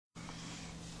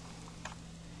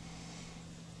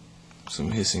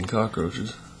some hissing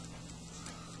cockroaches.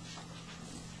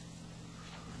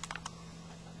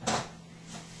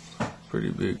 Pretty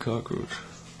big cockroach.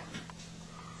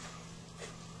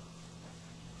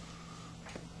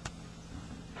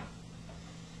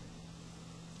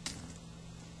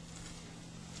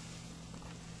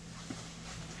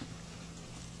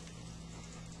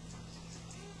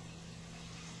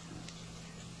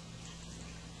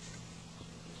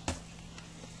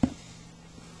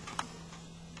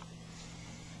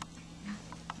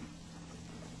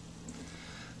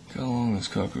 Look how long this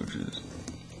cockroach is.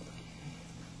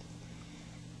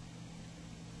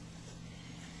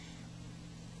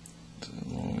 It's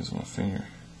as long as my finger.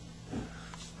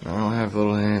 I don't have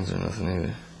little hands or nothing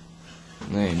either.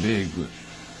 They ain't big, but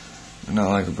they're not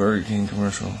like a Burger King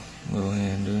commercial. Little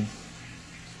hand, dude.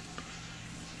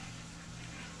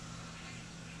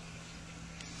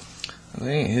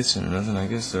 They ain't hissing or nothing. I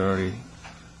guess they're already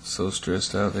so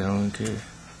stressed out they don't even care.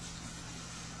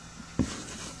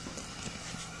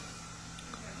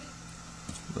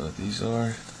 But these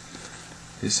are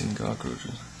hissing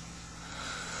cockroaches.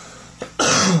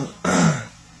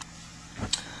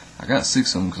 I got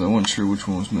 6 of them because I wasn't sure which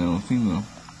one was male and female.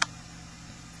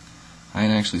 I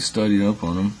ain't actually studied up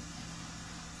on them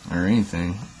or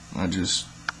anything. I just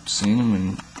seen them,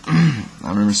 and I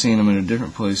remember seeing them in a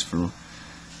different place for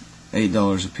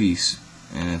 $8 a piece.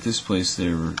 And at this place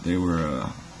they were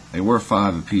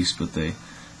 5 a piece, but I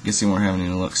guess they weren't having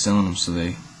any luck selling them, so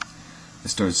they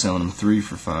started selling them 3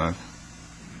 for $5.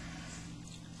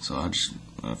 So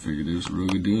I figured it was a real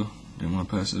good deal. Didn't want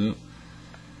to pass it up.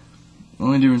 The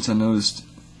only difference I noticed,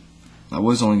 I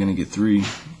was only going to get 3,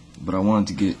 but I wanted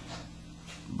to get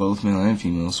both male and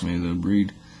female, so maybe they'll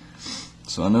breed.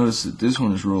 So I noticed that this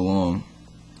one is real long,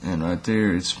 and right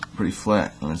there it's pretty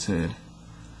flat on its head.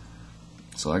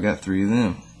 So I got 3 of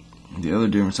them. The other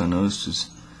difference I noticed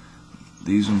is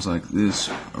these ones like this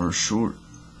are short,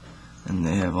 and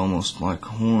they have almost like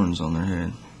horns on their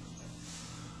head,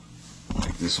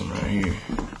 like this one right here.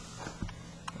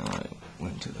 I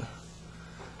went to the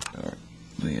dark,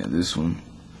 but yeah, this one,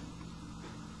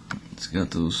 it's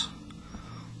got those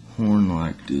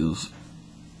horn-like deals.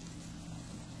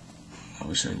 I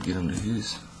wish I could get them to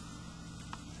hiss.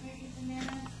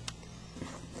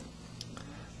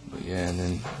 But yeah, and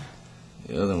then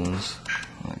the other ones,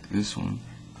 like this one,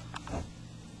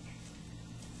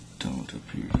 don't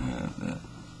appear to have that.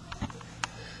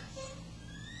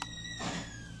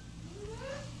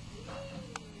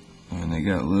 And they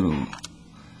got little,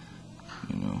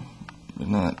 you know, but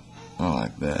not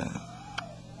like that.